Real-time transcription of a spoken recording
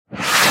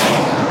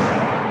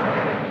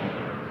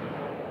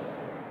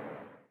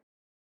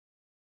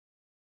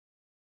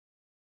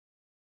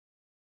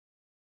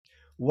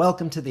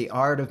Welcome to The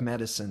Art of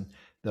Medicine,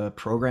 the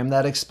program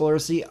that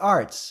explores the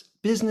arts,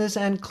 business,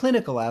 and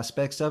clinical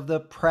aspects of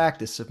the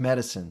practice of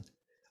medicine.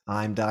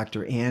 I'm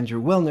Dr.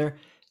 Andrew Wilner,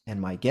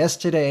 and my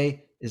guest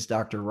today is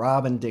Dr.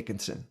 Robin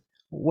Dickinson.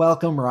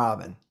 Welcome,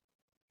 Robin.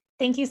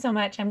 Thank you so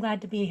much. I'm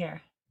glad to be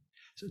here.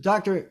 So,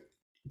 Dr.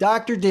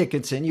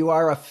 Dickinson, you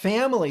are a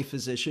family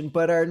physician,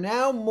 but are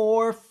now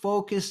more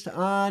focused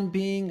on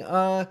being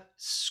a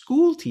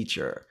school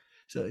teacher.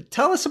 So,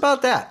 tell us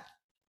about that.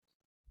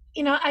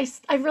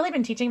 I've really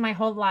been teaching my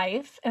whole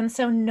life, and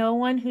so no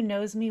one who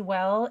knows me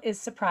well is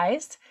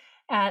surprised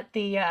at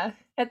the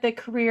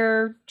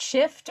career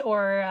shift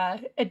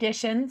or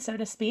addition, so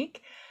to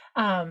speak.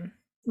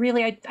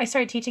 Really, I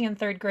started teaching in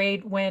third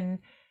grade when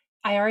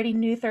I already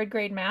knew third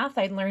grade math.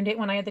 I learned it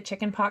when I had the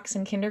chicken pox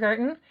in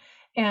kindergarten,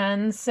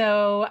 and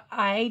so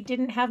I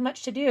didn't have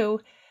much to do.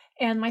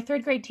 And my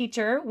third grade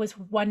teacher was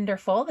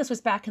wonderful. This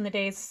was back in the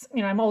days,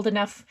 I'm old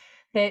enough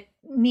that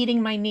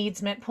meeting my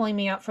needs meant pulling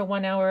me out for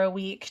 1 hour a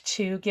week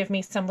to give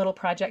me some little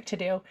project to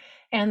do.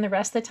 And the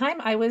rest of the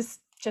time I was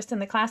just in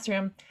the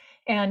classroom.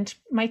 And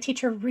my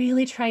teacher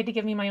really tried to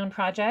give me my own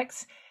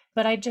projects,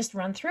 but I'd just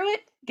run through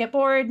it, get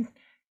bored,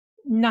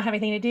 not have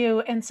anything to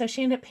do. And so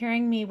she ended up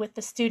pairing me with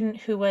the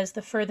student who was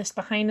the furthest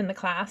behind in the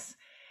class.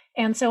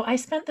 And so I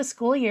spent the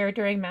school year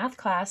during math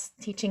class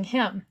teaching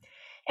him.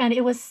 And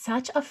it was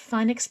such a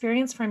fun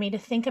experience for me to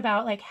think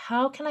about, like,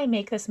 how can I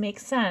make this make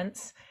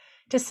sense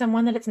to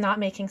someone that it's not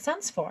making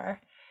sense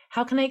for?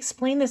 How can I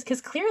explain this? Because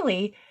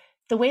clearly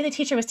the way the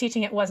teacher was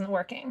teaching it wasn't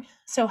working.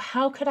 So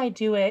how could I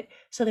do it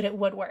so that it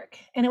would work?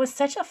 And it was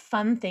such a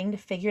fun thing to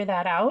figure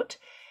that out.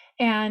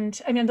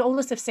 And I mean, I'm the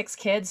oldest of 6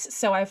 kids,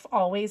 so I've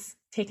always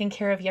taken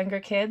care of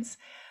younger kids,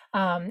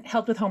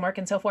 helped with homework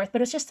and so forth.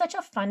 But it's just such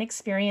a fun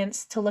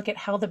experience to look at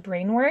how the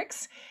brain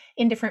works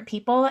in different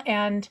people.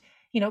 And,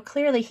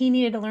 clearly he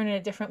needed to learn in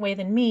a different way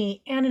than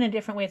me and in a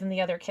different way than the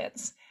other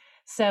kids.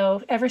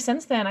 So ever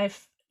since then,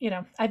 I've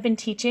been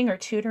teaching or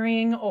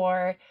tutoring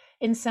or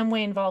in some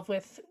way involved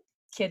with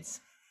kids.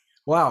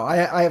 Wow,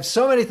 I have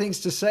so many things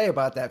to say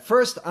about that.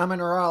 First, I'm a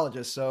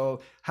neurologist,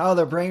 so how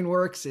the brain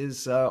works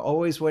is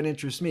always what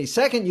interests me.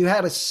 Second, you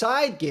had a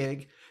side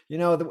gig.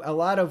 A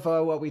lot of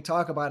what we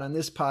talk about on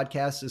this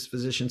podcast is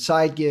physician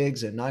side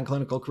gigs and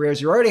non-clinical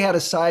careers. You already had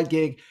a side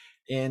gig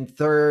in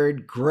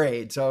third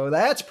grade, so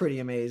that's pretty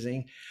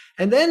amazing.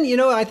 And then,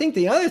 I think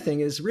the other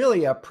thing is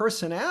really a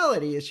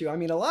personality issue. I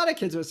mean, a lot of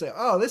kids would say,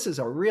 oh, this is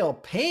a real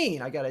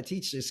pain. I got to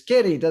teach this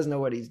kid. He doesn't know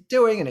what he's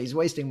doing and he's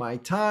wasting my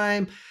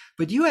time.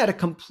 But you had a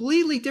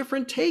completely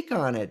different take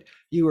on it.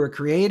 You were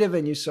creative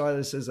and you saw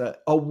this as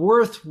a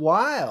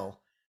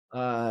worthwhile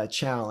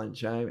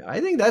challenge. I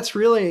think that's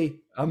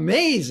really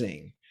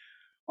amazing.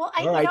 Well,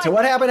 All right. So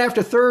what happened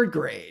after third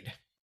grade?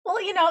 Well,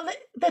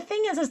 the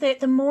thing is that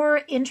the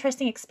more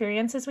interesting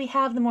experiences we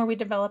have, the more we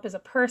develop as a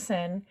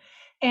person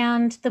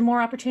and the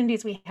more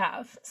opportunities we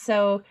have.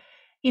 So,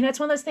 it's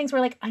one of those things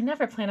where, like, I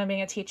never planned on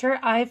being a teacher.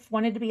 I've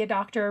wanted to be a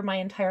doctor my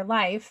entire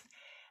life,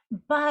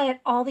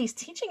 but all these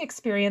teaching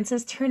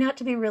experiences turn out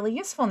to be really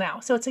useful now.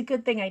 So it's a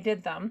good thing I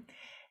did them.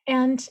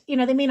 And,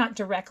 they may not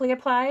directly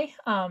apply.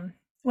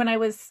 When I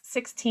was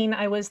 16,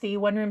 I was the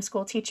one-room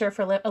school teacher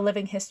for a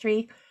living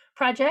history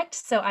project.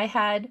 So I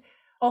had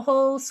a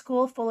whole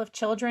school full of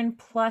children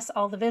plus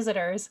all the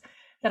visitors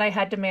that I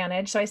had to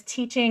manage. So I was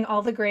teaching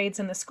all the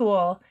grades in the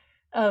school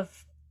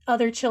of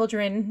other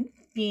children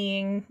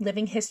being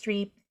living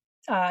history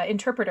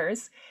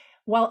interpreters,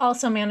 while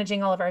also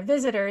managing all of our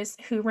visitors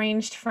who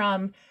ranged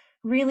from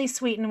really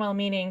sweet and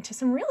well-meaning to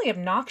some really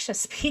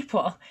obnoxious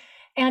people.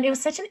 And it was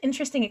such an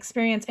interesting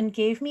experience and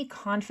gave me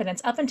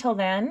confidence. Up until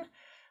then,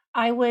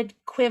 I would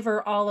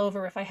quiver all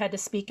over if I had to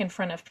speak in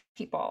front of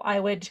people.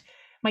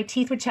 My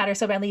teeth would chatter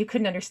so badly you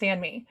couldn't understand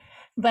me.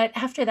 But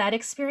after that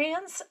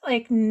experience,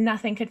 like,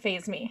 nothing could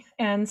faze me.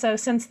 And so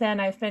since then,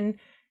 I've been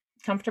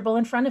comfortable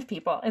in front of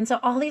people. And so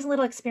all these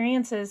little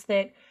experiences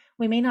that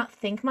we may not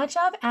think much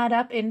of add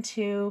up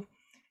into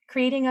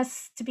creating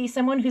us to be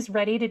someone who's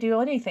ready to do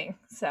anything.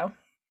 So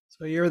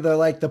you're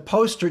the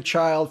poster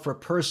child for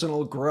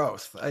personal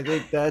growth. I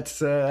think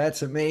that's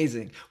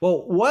amazing.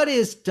 Well, what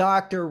is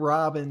Dr.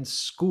 Robin's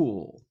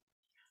school?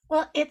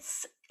 Well,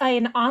 it's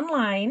an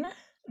online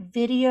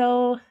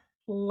video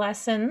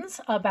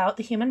lessons about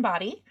the human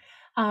body.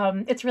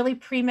 It's really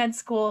pre-med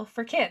school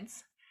for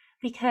kids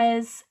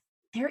because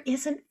there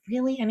isn't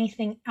really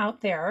anything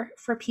out there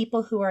for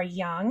people who are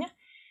young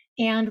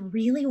and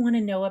really want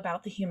to know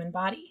about the human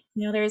body.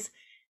 There's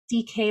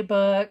DK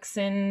books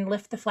and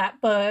Lift the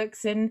Flap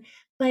books,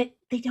 but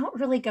they don't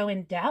really go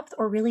in depth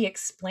or really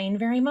explain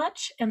very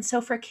much. And so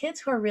for kids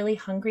who are really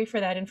hungry for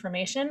that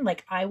information,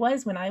 like I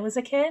was when I was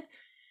a kid,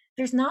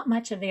 there's not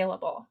much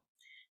available.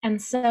 And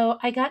so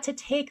I got to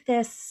take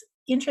this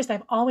interest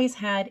I've always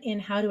had in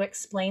how to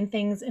explain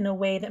things in a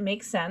way that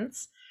makes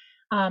sense,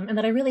 and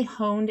that I really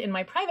honed in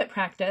my private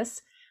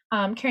practice,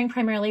 caring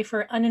primarily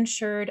for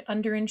uninsured,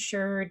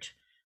 underinsured,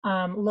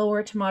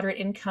 lower to moderate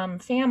income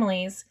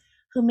families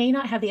who may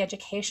not have the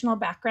educational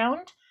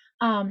background,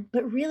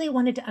 but really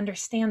wanted to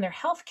understand their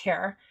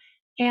healthcare.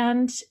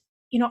 And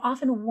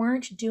often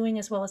weren't doing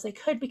as well as they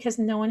could because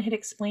no one had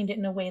explained it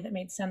in a way that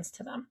made sense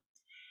to them.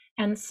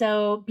 And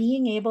so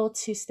being able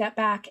to step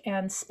back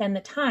and spend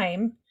the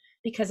time,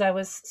 because I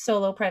was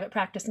solo private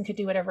practice and could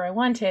do whatever I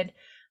wanted,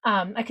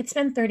 I could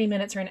spend 30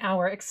 minutes or an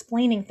hour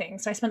explaining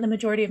things. So I spent the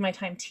majority of my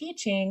time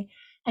teaching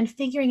and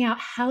figuring out,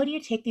 how do you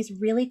take these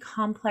really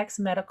complex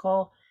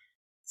medical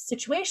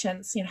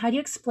situations? How do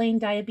you explain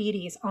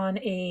diabetes on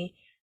a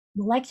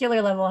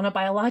molecular level, on a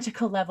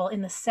biological level,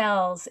 in the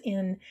cells,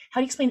 in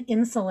how do you explain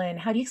insulin?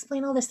 How do you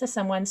explain all this to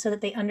someone so that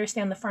they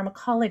understand the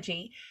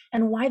pharmacology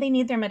and why they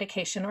need their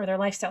medication or their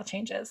lifestyle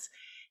changes?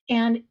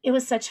 And it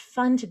was such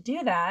fun to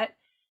do that.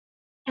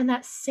 And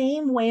that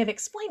same way of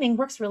explaining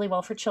works really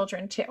well for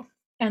children too.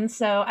 And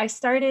so I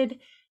started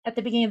at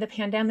the beginning of the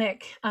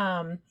pandemic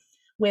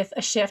with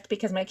a shift,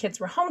 because my kids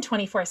were home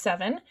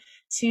 24/7,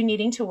 to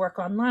needing to work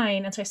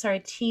online. And so I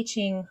started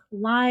teaching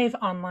live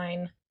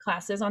online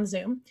classes on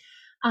Zoom.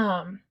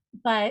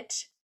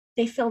 But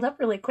they filled up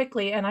really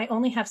quickly, and I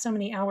only have so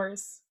many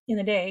hours in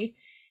a day,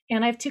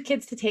 and I have two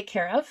kids to take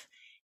care of.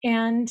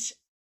 And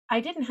I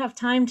didn't have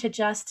time to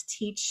just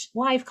teach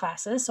live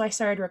classes, so I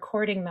started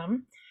recording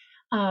them.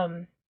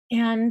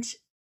 And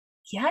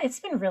yeah,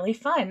 it's been really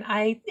fun.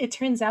 It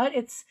turns out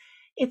it's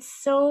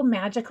so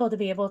magical to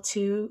be able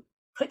to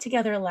put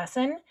together a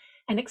lesson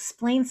and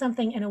explain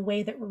something in a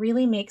way that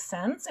really makes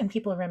sense and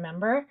people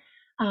remember.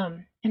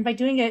 And by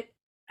doing it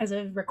as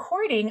a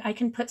recording, I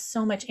can put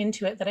so much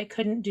into it that I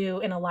couldn't do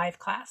in a live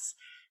class,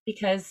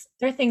 because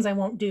there are things I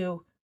won't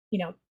do,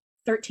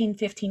 13,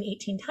 15,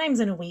 18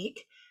 times in a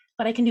week,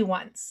 but I can do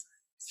once.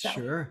 So.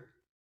 Sure.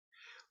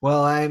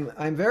 Well,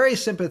 I'm very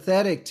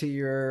sympathetic to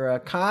your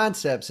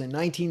concepts. In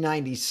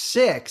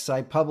 1996,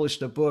 I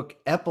published a book,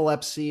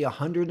 Epilepsy: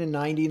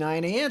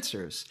 199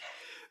 Answers,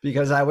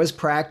 because I was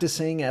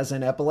practicing as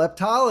an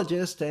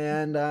epileptologist,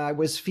 and I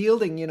was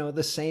fielding,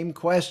 the same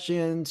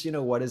questions.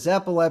 What is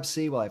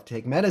epilepsy? Well, I've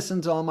taken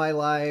medicines all my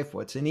life.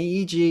 What's an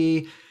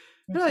EEG?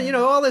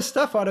 All this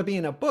stuff ought to be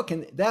in a book.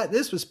 And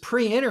this was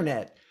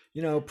pre-internet.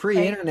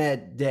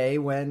 Pre-internet day,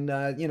 when,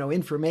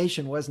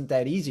 information wasn't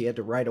that easy. You had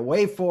to write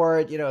away for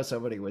it.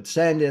 Somebody would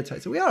send it. So I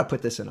said, we ought to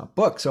put this in a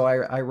book. So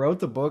I wrote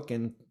the book,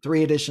 and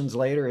 3 editions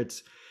later,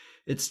 it's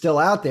still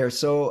out there.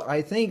 So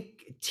I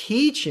think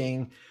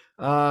teaching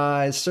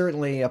is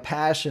certainly a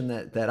passion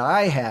that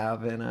I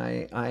have, and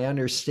I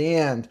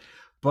understand.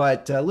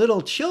 But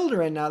little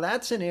children, now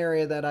that's an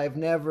area that I've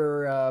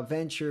never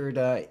ventured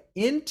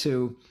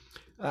into.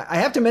 I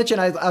have to mention,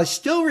 I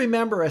still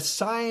remember a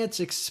science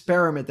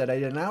experiment that I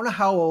did. And I don't know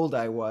how old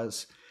I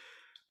was,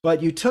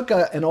 but you took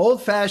an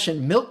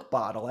old-fashioned milk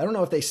bottle. I don't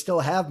know if they still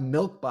have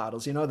milk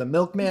bottles. The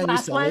milkman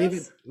used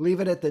to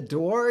leave it at the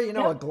door, yep.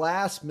 A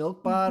glass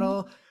milk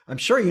bottle. I'm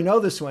sure you know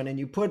this one. And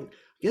you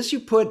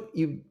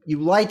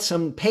light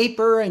some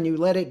paper and you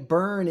let it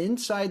burn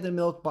inside the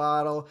milk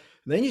bottle.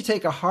 Then you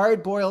take a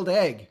hard-boiled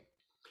egg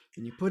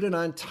and you put it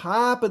on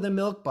top of the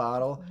milk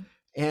bottle.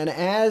 And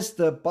as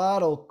the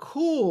bottle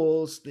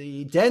cools,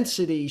 the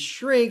density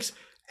shrinks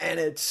and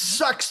it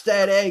sucks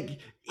that egg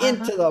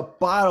into the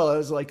bottle. It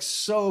was like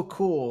so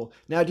cool.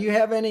 Now, do you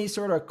have any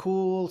sort of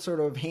cool, sort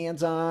of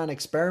hands-on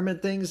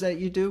experiment things that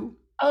you do?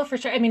 Oh, for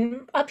sure. I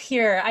mean, up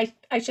here,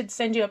 I should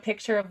send you a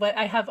picture of what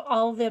I have,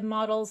 all the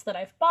models that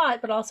I've bought,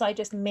 but also I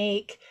just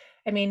make,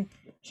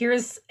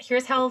 here's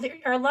how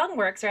our lung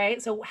works,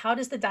 right? So how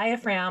does the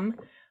diaphragm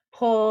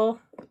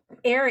pull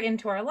air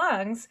into our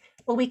lungs?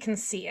 Well, we can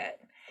see it.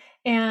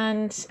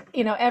 And,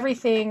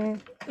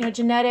 everything,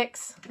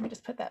 genetics, let me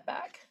just put that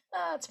back.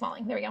 It's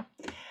falling. There we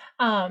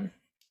go.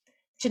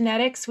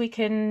 Genetics, we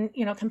can,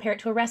 compare it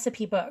to a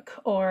recipe book,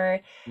 or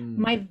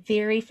my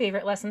very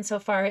favorite lesson so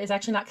far is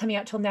actually not coming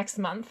out till next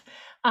month.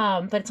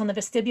 But it's on the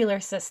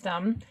vestibular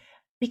system,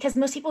 because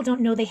most people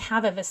don't know they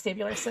have a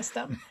vestibular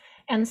system.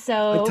 And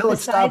so until it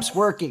stops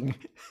working.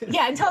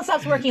 Yeah, until it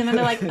stops working. And then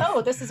they're like,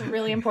 oh, this is a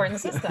really important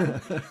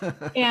system.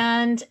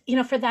 And,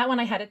 for that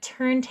one, I had a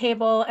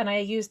turntable, and I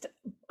used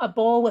a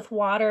bowl with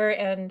water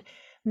and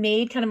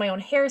made kind of my own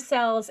hair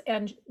cells,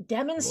 and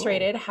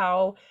demonstrated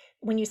how,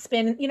 when you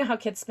spin, how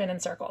kids spin in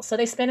circles. So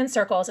they spin in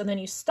circles, and then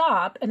you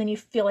stop, and then you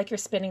feel like you're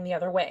spinning the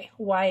other way.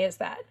 Why is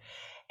that?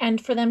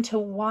 And for them to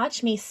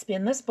watch me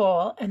spin this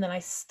bowl, and then I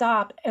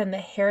stop and the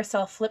hair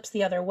cell flips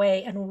the other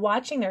way, and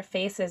watching their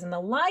faces in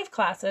the live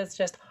classes,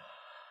 just,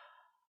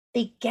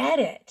 they get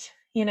it,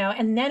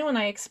 And then when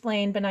I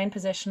explain benign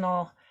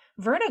positional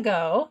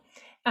vertigo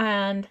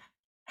and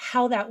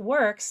how that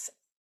works,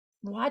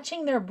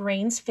 watching their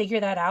brains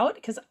figure that out,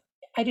 because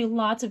I do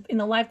lots of, in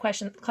the live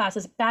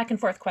classes, back and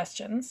forth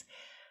questions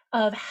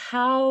of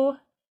how,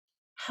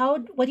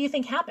 what do you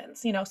think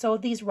happens? So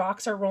these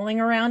rocks are rolling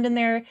around in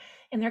their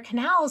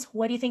canals.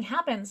 What do you think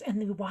happens? And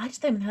we watch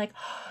them, and they're like,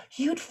 oh,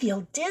 you'd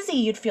feel dizzy.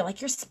 You'd feel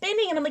like you're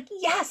spinning. And I'm like,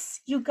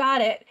 yes, you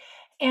got it.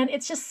 And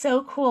it's just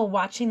so cool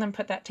watching them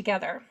put that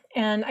together.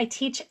 And I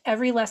teach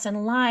every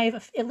lesson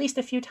live at least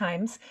a few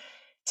times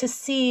to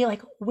see,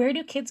 like, where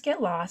do kids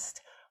get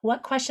lost?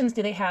 What questions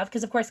do they have?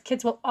 Because of course,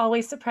 kids will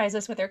always surprise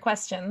us with their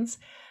questions.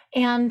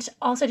 And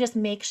also just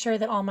make sure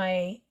that all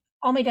my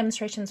all my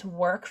demonstrations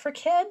work for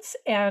kids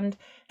and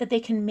that they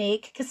can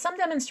make, because some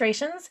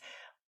demonstrations,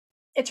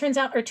 it turns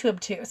out, are too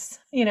obtuse.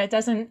 They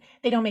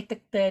don't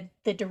make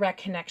the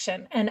direct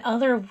connection, and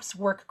others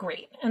work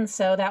great. And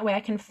so that way I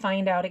can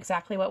find out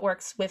exactly what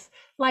works with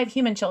live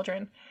human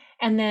children.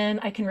 And then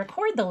I can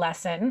record the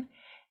lesson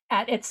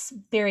at its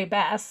very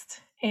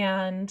best.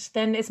 And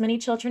then as many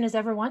children as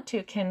ever want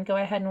to can go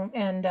ahead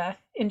and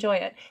enjoy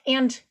it.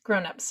 And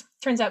grown-ups.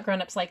 Turns out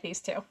grown-ups like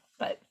these too,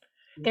 but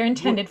they're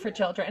intended for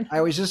children.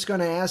 I was just going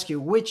to ask you,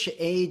 which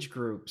age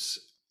groups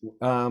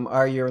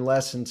are your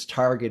lessons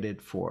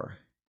targeted for?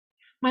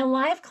 My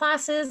live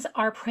classes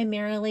are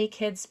primarily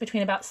kids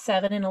between about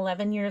 7 and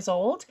 11 years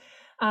old,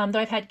 though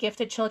I've had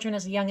gifted children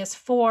as young as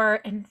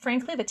 4. And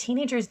frankly, the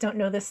teenagers don't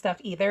know this stuff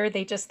either.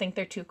 They just think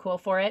they're too cool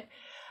for it.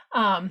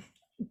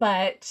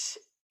 But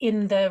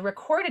in the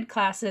recorded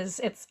classes,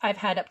 I've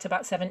had up to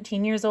about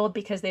 17 years old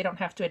because they don't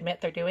have to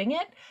admit they're doing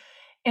it.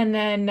 And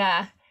then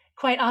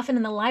quite often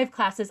in the live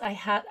classes,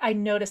 I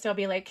noticed there'll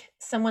be like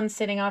someone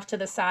sitting off to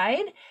the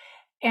side.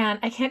 And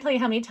I can't tell you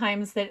how many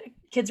times that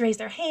kids raise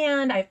their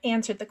hand. I've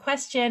answered the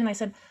question. And I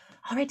said,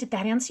 all right, did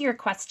that answer your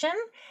question?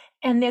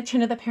 And they turn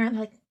to the parent,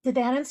 they're like, did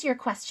that answer your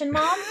question,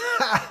 Mom?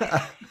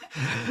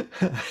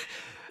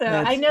 So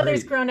I know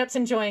there's grown-ups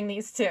enjoying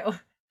these too.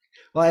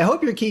 Well, I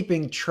hope you're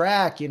keeping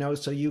track,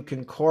 so you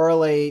can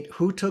correlate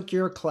who took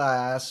your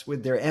class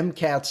with their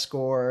MCAT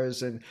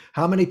scores and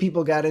how many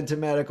people got into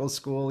medical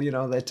school,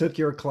 that took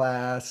your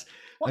class.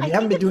 Well, you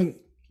haven't been doing,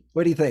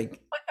 what do you think?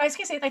 I was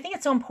going to say, I think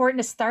it's so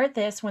important to start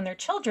this when they're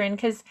children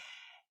because,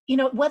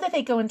 whether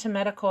they go into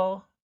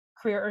medical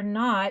career or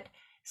not,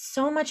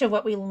 so much of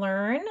what we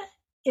learn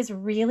is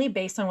really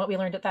based on what we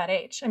learned at that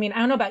age. I mean, I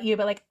don't know about you,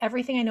 but like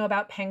everything I know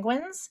about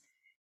penguins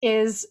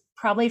is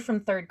probably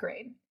from 3rd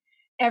grade.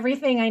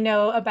 Everything I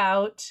know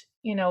about,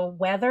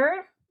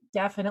 weather,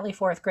 definitely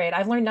 4th grade.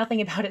 I've learned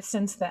nothing about it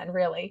since then,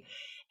 really.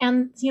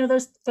 And,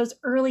 those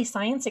early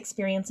science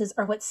experiences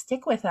are what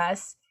stick with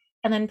us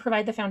and then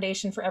provide the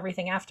foundation for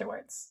everything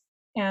afterwards.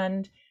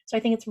 And so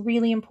I think it's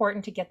really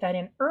important to get that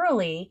in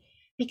early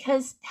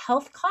because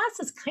health class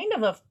is kind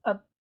of a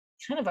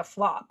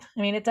flop.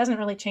 I mean, it doesn't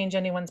really change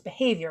anyone's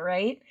behavior,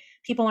 right?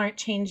 People aren't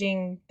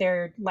changing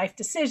their life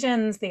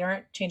decisions. They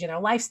aren't changing their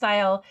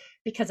lifestyle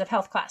because of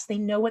health class. They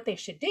know what they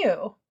should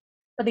do,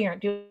 but they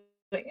aren't doing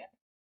it.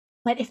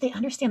 But if they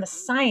understand the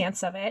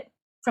science of it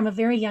from a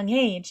very young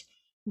age,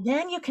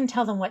 then you can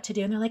tell them what to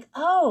do. And they're like,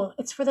 oh,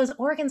 it's for those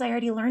organs I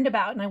already learned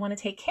about and I want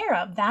to take care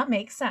of. That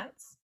makes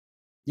sense.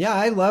 Yeah,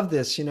 I love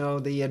this.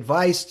 The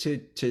advice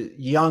to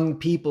young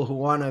people who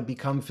want to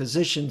become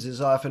physicians is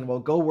often, well,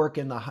 go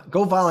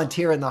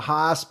volunteer in the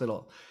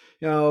hospital.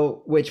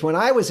 Which when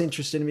I was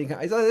interested in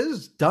becoming, I thought this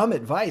is dumb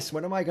advice.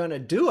 What am I going to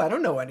do? I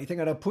don't know anything.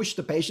 I'm going to push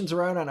the patients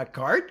around on a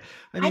cart.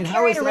 I mean,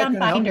 how is that going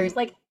to help me?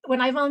 Like when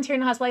I volunteered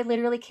in the hospital, I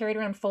literally carried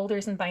around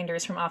folders and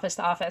binders from office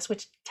to office,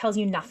 which tells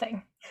you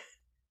nothing.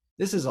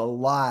 This is a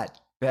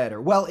lot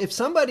better. Well, if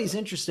somebody's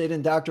interested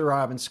in Dr.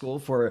 Robbins School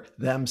for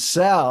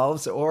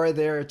themselves or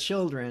their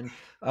children,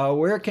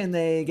 where can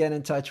they get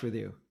in touch with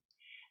you?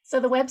 So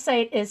the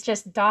website is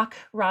just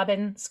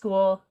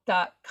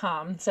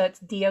docrobinschool.com. So it's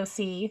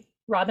DOC,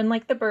 Robin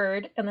like the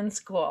bird, and then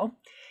school.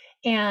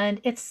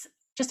 And it's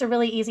just a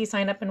really easy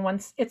sign up.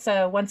 And it's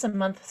a once a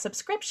month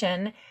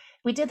subscription.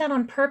 We did that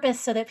on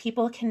purpose so that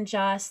people can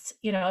just,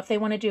 if they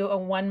want to do a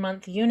 1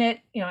 month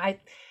unit,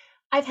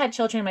 I've had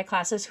children in my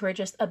classes who are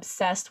just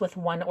obsessed with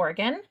one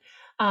organ.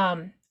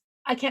 I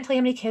can't tell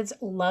you how many kids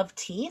love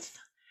teeth,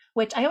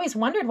 which I always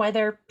wondered why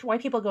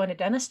people go into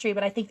dentistry,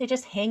 but I think they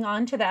just hang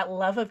on to that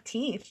love of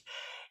teeth.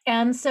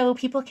 And so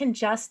people can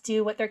just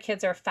do what their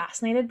kids are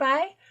fascinated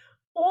by.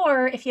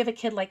 Or if you have a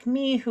kid like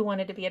me who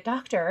wanted to be a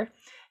doctor,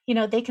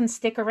 they can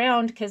stick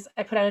around because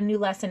I put out a new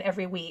lesson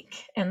every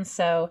week. And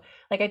so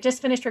I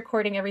just finished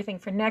recording everything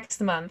for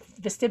next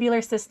month,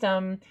 vestibular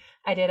system.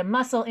 I did a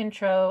muscle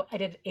intro. I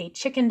did a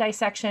chicken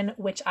dissection,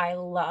 which I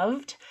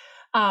loved.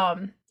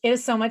 It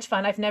is so much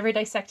fun. I've never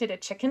dissected a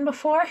chicken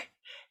before,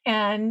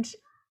 and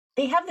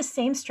they have the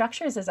same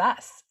structures as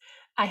us.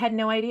 I had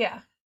no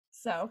idea.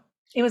 So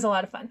it was a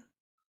lot of fun.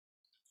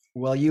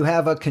 Well, you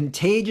have a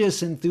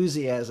contagious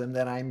enthusiasm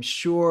that I'm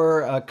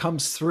sure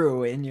comes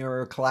through in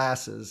your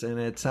classes, and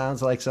it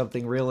sounds like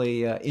something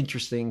really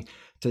interesting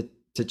to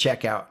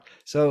check out.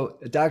 So,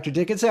 Dr.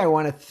 Dickinson, I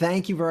want to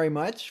thank you very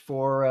much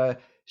for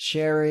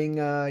sharing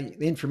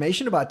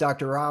information about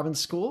Dr. Robbins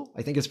School.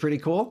 I think it's pretty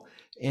cool.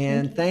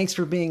 And thanks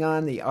for being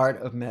on The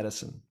Art of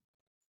Medicine.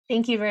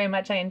 Thank you very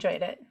much. I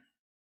enjoyed it.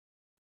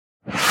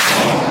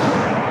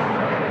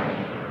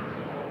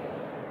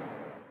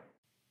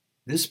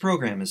 This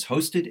program is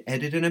hosted,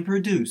 edited, and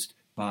produced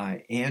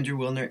by Andrew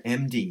Wilner,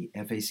 MD,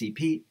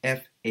 FACP,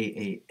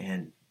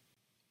 FAAN.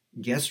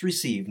 Guests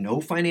receive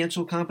no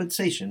financial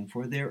compensation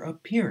for their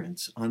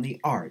appearance on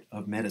The Art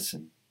of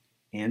Medicine.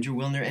 Andrew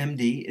Wilner,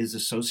 MD, is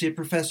Associate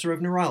Professor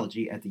of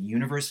Neurology at the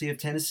University of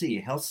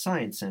Tennessee Health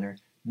Science Center,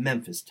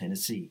 Memphis,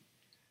 Tennessee.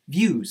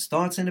 Views,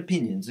 thoughts, and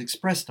opinions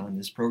expressed on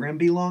this program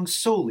belong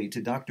solely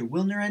to Dr.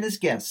 Wilner and his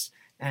guests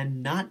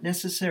and not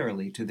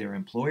necessarily to their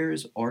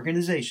employers,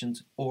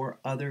 organizations, or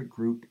other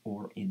group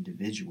or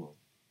individual.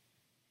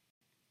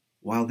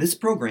 While this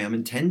program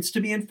intends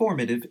to be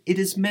informative, it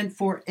is meant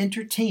for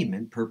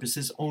entertainment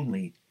purposes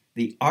only.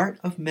 The Art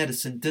of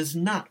Medicine does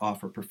not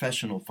offer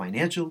professional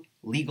financial,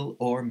 legal,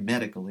 or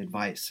medical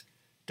advice.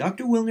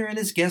 Dr. Wilner and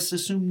his guests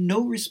assume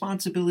no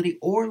responsibility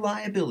or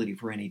liability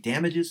for any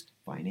damages,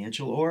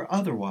 financial or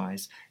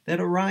otherwise, that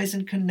arise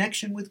in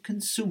connection with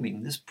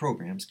consuming this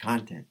program's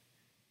content.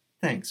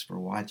 Thanks for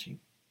watching.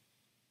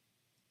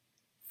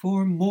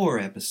 For more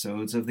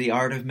episodes of The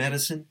Art of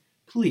Medicine,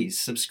 please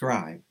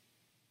subscribe.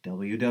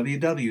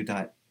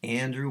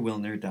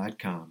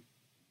 www.andrewwilner.com